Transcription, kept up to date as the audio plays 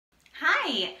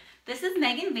Hi, this is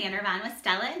Megan Vandervan with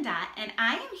Stella Dot, and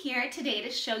I am here today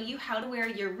to show you how to wear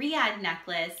your Riad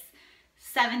necklace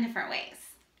 7 different ways.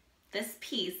 This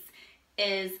piece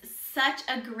is such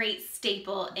a great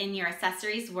staple in your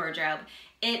accessories wardrobe.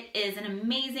 It is an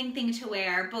amazing thing to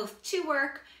wear both to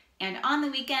work and on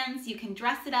the weekends. You can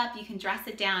dress it up, you can dress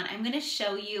it down. I'm going to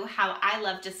show you how I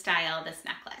love to style this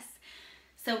necklace.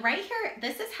 So right here,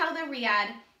 this is how the Riad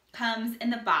comes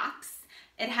in the box.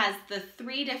 It has the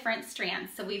 3 different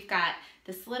strands. So we've got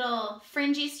this little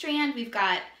fringy strand, we've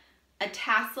got a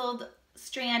tasseled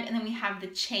strand, and then we have the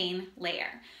chain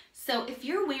layer. So if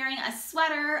you're wearing a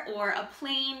sweater or a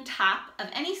plain top of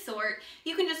any sort,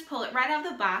 you can just pull it right out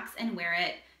of the box and wear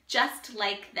it just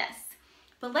like this.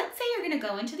 But let's say you're gonna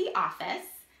go into the office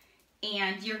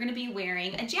and you're gonna be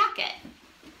wearing a jacket.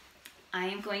 I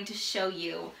am going to show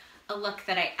you a look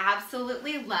that I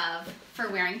absolutely love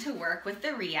for wearing to work with the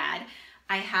Riad.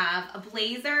 I have a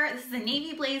blazer, this is a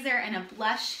navy blazer and a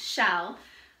blush shell,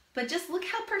 but just look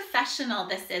how professional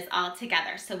this is all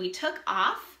together. So we took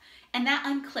off, and that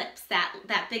unclips,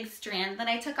 that big strand that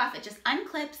I took off, it just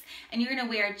unclips, and you're gonna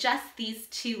wear just these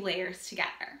 2 layers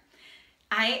together.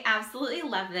 I absolutely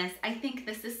love this. I think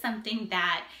this is something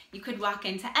that you could walk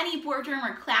into any boardroom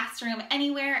or classroom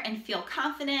anywhere and feel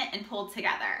confident and pulled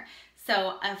together.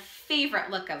 So a favorite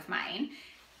look of mine.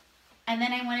 And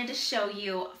then I wanted to show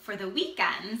you for the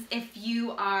weekends, if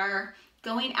you are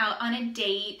going out on a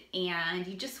date and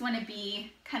you just want to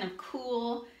be kind of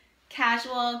cool,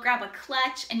 casual, grab a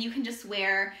clutch, and you can just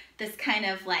wear this kind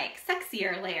of like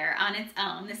sexier layer on its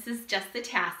own. This is just the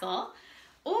tassel.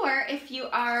 Or if you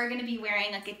are going to be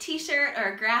wearing like a t-shirt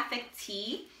or a graphic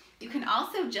tee, you can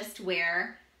also just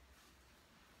wear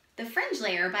the fringe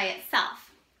layer by itself.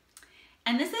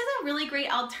 And this is a really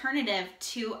great alternative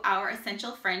to our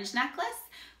essential fringe necklace,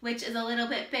 which is a little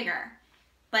bit bigger.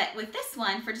 But with this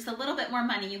one, for just a little bit more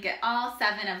money, you get all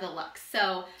 7 of the looks.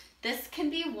 So this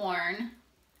can be worn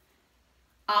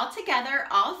all together,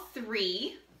 all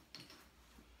 3,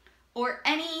 or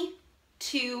any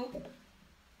 2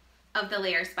 of the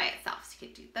layers by itself. So you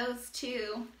could do those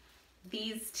 2,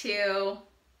 these 2,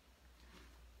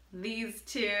 these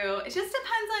 2. It just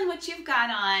depends on what you've got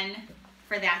on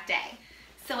for that day.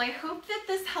 So I hope that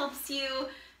this helps you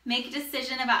make a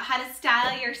decision about how to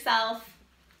style yourself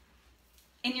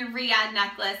in your Riad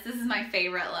necklace. This is my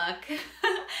favorite look.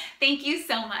 Thank you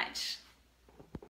so much.